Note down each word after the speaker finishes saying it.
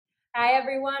Hi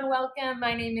everyone, welcome.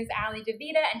 My name is Ali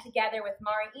Davida and together with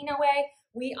Mari Inoue,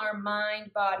 we are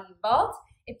Mind Body Vault.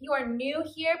 If you are new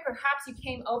here, perhaps you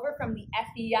came over from the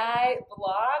FEI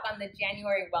blog on the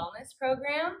January Wellness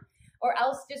Program, or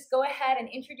else just go ahead and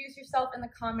introduce yourself in the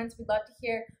comments. We'd love to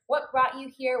hear what brought you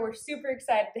here. We're super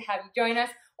excited to have you join us.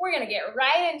 We're gonna get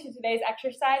right into today's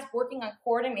exercise, working on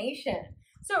coordination.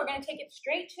 So we're gonna take it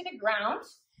straight to the ground,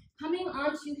 coming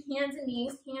onto hands and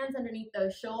knees, hands underneath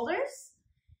those shoulders.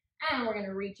 And we're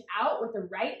gonna reach out with the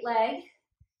right leg,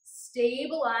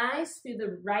 stabilize through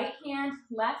the right hand,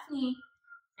 left knee,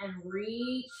 and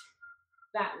reach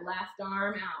that left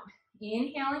arm out.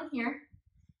 Inhaling here.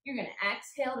 You're gonna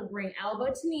exhale to bring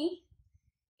elbow to knee.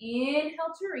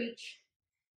 Inhale to reach,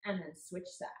 and then switch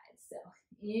sides. So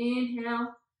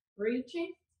inhale,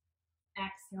 reaching.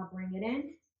 Exhale, bring it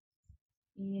in.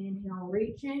 Inhale,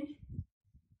 reaching.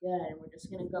 Good, and we're just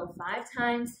gonna go 5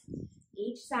 times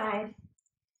each side.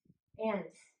 And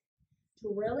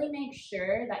to really make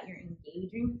sure that you're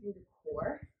engaging through the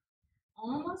core,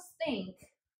 almost think,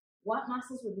 what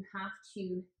muscles would you have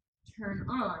to turn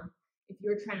on if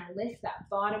you're trying to lift that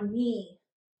bottom knee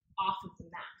off of the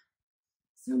mat?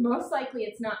 So most likely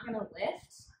it's not going to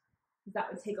lift, because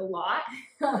that would take a lot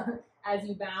as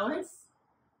you balance.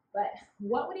 But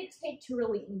what would it take to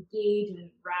really engage and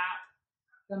wrap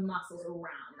the muscles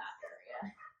around that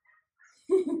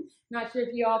area? Not sure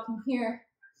if you all can hear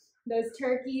those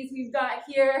turkeys we've got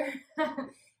here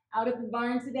out at the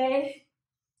barn today.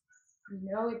 You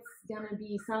know it's gonna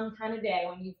be some kind of day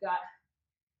when you've got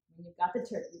the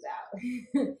turkeys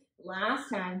out. Last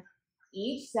time,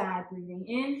 each side, breathing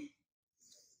in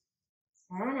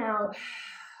and out.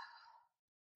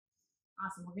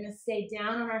 Awesome, we're gonna stay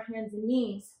down on our hands and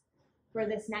knees for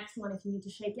this next one if you need to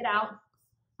shake it out,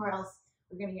 or else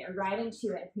we're gonna get right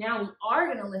into it. Now we are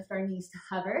gonna lift our knees to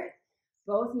hover.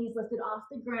 Both knees lifted off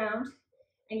the ground,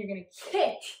 and you're gonna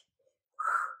kick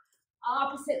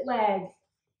opposite leg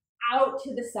out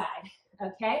to the side,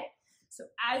 okay? So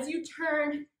as you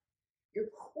turn, you're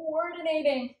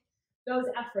coordinating those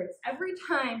efforts. Every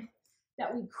time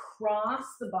that we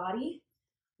cross the body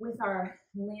with our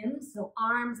limbs, so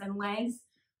arms and legs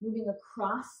moving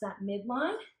across that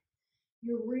midline,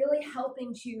 you're really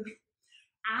helping to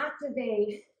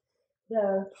activate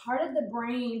the part of the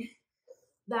brain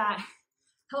that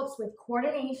helps with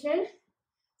coordination.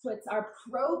 So it's our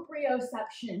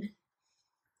proprioception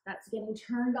that's getting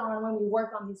turned on when we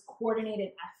work on these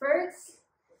coordinated efforts,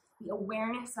 the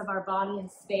awareness of our body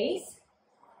and space.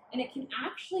 And it can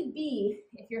actually be,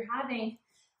 if you're having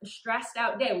a stressed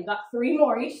out day, we've got 3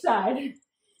 more each side,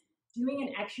 doing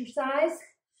an exercise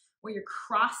where you're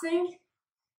crossing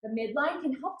the midline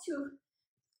can help to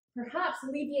perhaps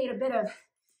alleviate a bit of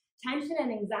tension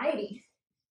and anxiety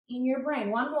in your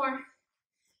brain. One more.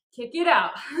 Kick it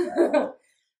out.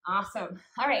 Awesome.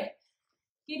 All right.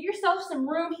 Give yourself some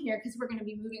room here because we're going to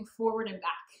be moving forward and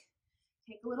back.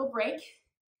 Take a little break.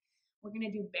 We're going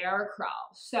to do bear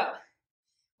crawl. So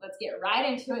let's get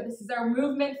right into it. This is our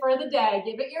movement for the day.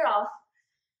 Give it your all.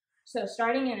 So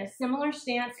starting in a similar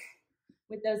stance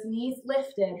with those knees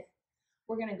lifted,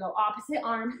 we're going to go opposite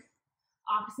arm,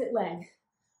 opposite leg,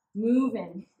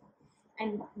 moving,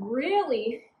 and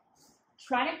really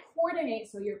try to coordinate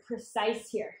so you're precise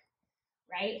here,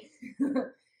 right?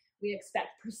 We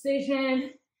expect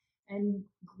precision and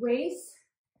grace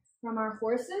from our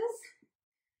horses,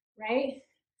 right?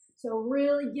 So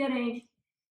really getting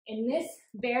in this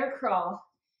bear crawl,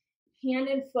 hand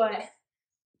and foot,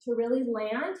 to really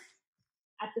land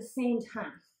at the same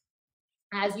time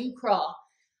as you crawl.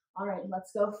 All right,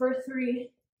 let's go for 3.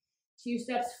 2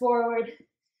 steps forward,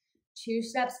 2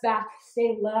 steps back.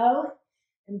 Stay low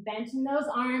and bent in those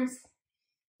arms,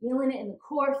 feeling it in the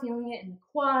core, feeling it in the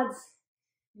quads,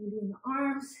 maybe in the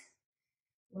arms.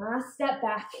 Last step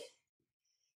back.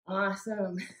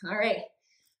 Awesome. All right,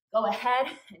 go ahead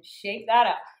and shake that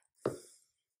up.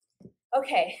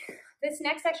 Okay, this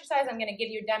next exercise, I'm gonna give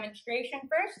you a demonstration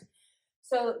first,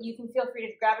 so you can feel free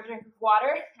to grab a drink of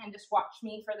water and just watch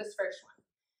me for this first one.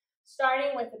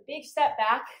 Starting with a big step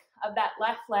back of that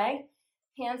left leg,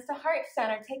 hands to heart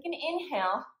center. Take an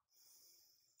inhale.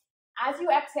 As you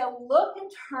exhale, look and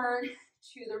turn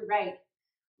to the right.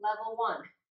 Level 1.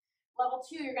 Level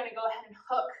 2, you're going to go ahead and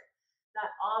hook that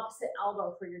opposite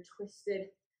elbow for your twisted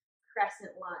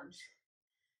crescent lunge.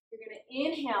 You're going to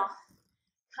inhale,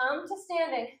 come to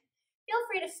standing. Feel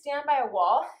free to stand by a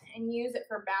wall and use it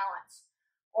for balance,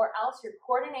 or else you're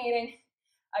coordinating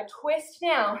a twist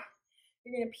now.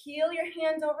 You're going to peel your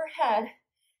hands overhead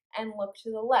and look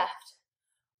to the left.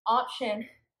 Option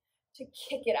to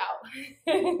kick it out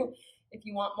if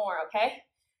you want more, okay?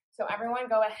 So everyone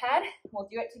go ahead. We'll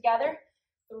do it together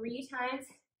 3 times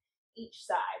each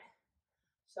side.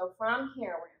 So from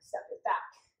here, we're going to step it back.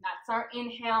 That's our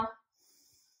inhale.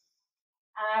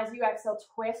 As you exhale,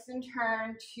 twist and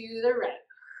turn to the right.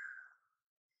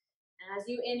 As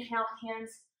you inhale,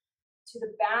 hands to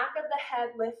the back of the head,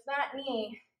 lift that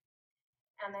knee,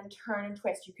 and then turn and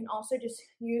twist. You can also just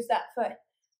use that foot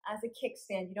as a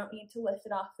kickstand. You don't need to lift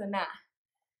it off the mat.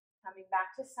 Coming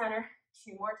back to center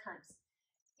 2 more times.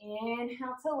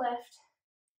 Inhale to lift,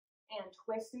 and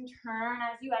twist and turn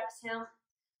as you exhale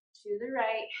to the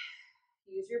right.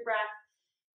 Use your breath.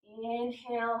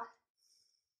 Inhale,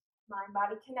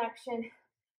 mind-body connection.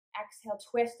 Exhale,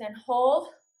 twist and hold,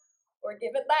 or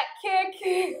give it that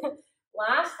kick.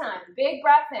 Last time, big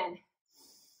breath in.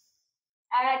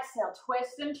 Exhale,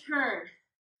 twist and turn.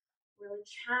 Really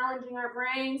challenging our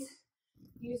brains,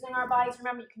 using our bodies.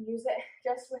 Remember, you can use it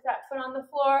just with that foot on the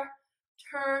floor.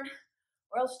 Turn,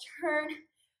 or else turn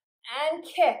and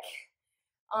kick.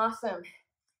 Awesome.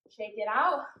 Shake it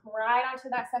out, right onto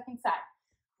that second side.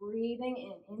 Breathing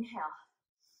in, inhale.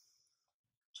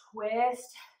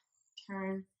 Twist,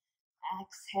 turn,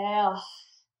 exhale.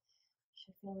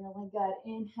 Should feel really good.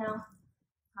 Inhale,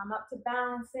 come up to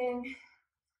balancing.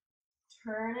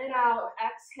 Turn it out,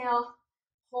 exhale,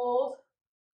 hold,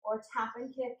 or tap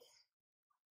and kick.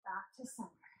 Back to center.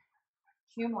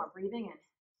 2 more, breathing in.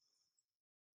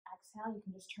 Exhale, you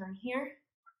can just turn here,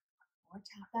 or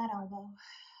tap that elbow.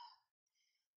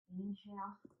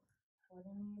 Inhale,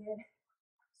 coordinated.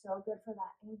 So good for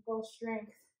that ankle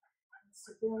strength and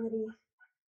stability.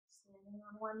 Standing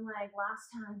on one leg. Last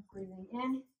time, breathing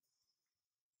in.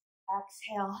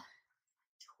 Exhale,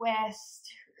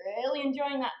 twist. Really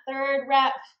enjoying that 3rd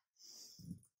rep.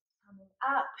 Coming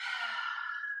up.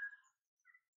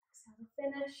 Exhale to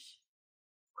finish.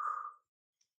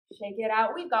 Shake it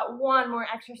out. We've got 1 more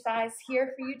exercise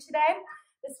here for you today.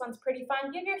 This one's pretty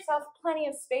fun. Give yourself plenty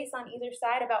of space on either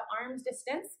side, about arm's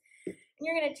distance. And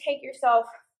you're going to take yourself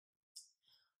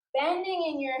bending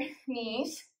in your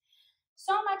knees,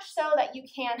 so much so that you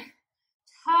can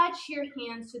touch your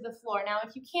hands to the floor. Now,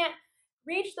 if you can't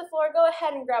reach the floor, go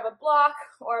ahead and grab a block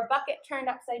or a bucket turned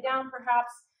upside down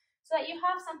perhaps, so that you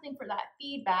have something for that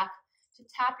feedback to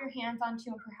tap your hands onto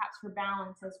and perhaps for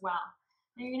balance as well.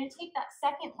 Now you're going to take that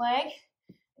second leg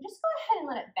and just go ahead and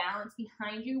let it balance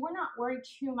behind you. We're not worried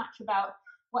too much about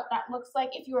what that looks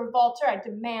like. If you were vaulter, I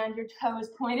demand your toes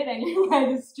pointed and your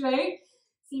leg is straight.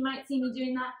 So you might see me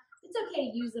doing that. It's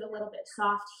okay to use it a little bit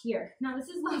soft here. Now this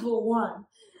is level 1.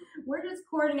 We're just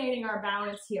coordinating our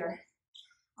balance here.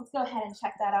 Let's go ahead and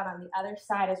check that out on the other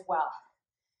side as well.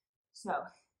 So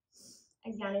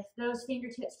again, if those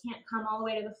fingertips can't come all the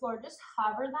way to the floor, just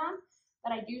hover them.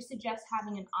 But I do suggest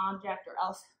having an object, or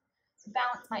else the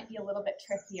balance might be a little bit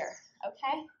trickier,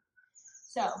 okay?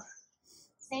 So,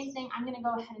 same thing, I'm gonna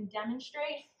go ahead and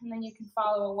demonstrate, and then you can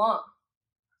follow along.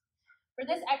 For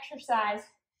this exercise,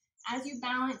 as you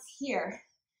balance here,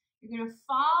 you're gonna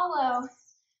follow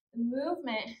the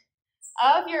movement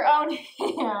of your own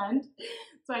hand.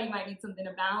 That's why you might need something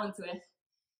to balance with.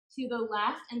 To the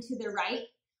left and to the right,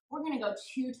 we're gonna go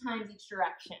 2 times each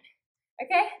direction,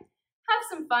 okay? Have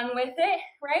some fun with it,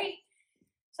 right?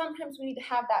 Sometimes we need to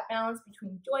have that balance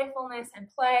between joyfulness and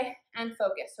play and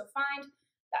focus. So find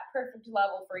that perfect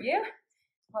level for you.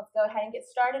 Let's go ahead and get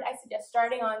started. I suggest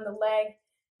starting on the leg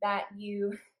that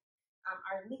you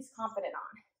are least confident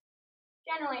on.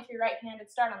 Generally, if you're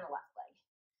right-handed, start on the left leg.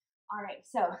 All right,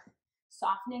 so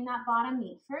softening that bottom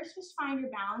knee. First, just find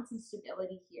your balance and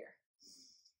stability here.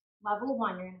 Level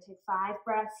 1, you're going to take 5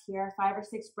 breaths here, 5 or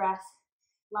 6 breaths.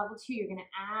 Level 2, you're going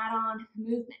to add on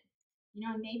movement. You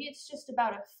know, maybe it's just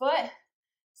about a foot.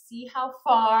 See how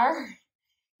far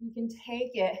you can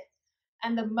take it.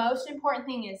 And the most important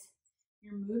thing is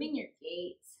you're moving your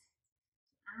gaze.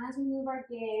 As we move our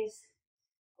gaze,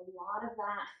 a lot of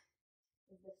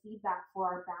that is the feedback for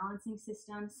our balancing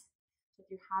systems. So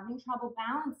if you're having trouble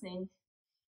balancing,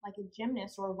 like a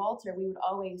gymnast or a vaulter, we would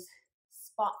always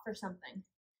spot for something.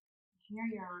 Here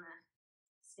you're on a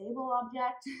stable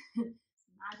object.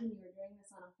 Imagine you were doing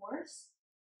this on a horse.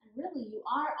 And really, you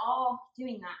are all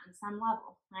doing that on some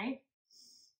level, right?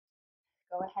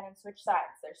 Go ahead and switch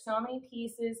sides. There's so many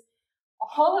pieces.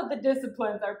 All of the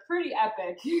disciplines are pretty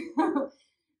epic,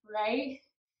 right?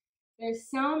 There's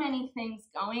so many things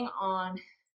going on.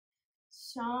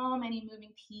 So many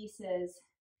moving pieces.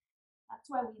 That's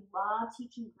why we love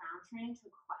teaching ground training to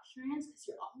equestrians, because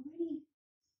you're already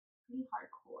pretty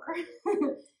hardcore.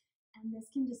 And this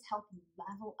can just help you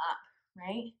level up,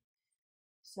 right?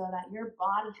 So that your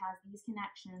body has these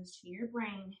connections to your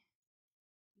brain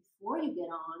before you get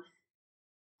on.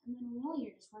 And then really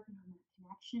you're just working on that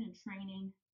connection and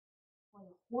training for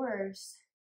the horse,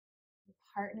 the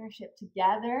partnership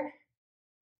together.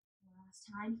 Last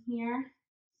time here.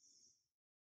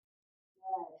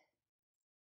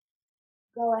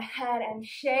 Good. Go ahead and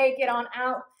shake it on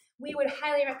out. We would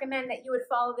highly recommend that you would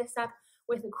follow this up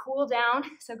with a cool down.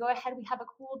 So go ahead, we have a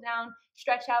cool down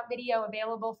stretch out video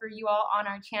available for you all on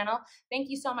our channel. Thank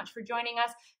you so much for joining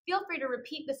us. Feel free to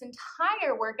repeat this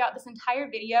entire workout, this entire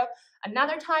video,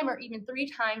 another time or even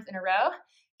 3 times in a row.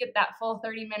 Get that full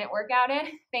 30-minute workout in.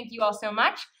 Thank you all so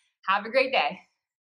much. Have a great day.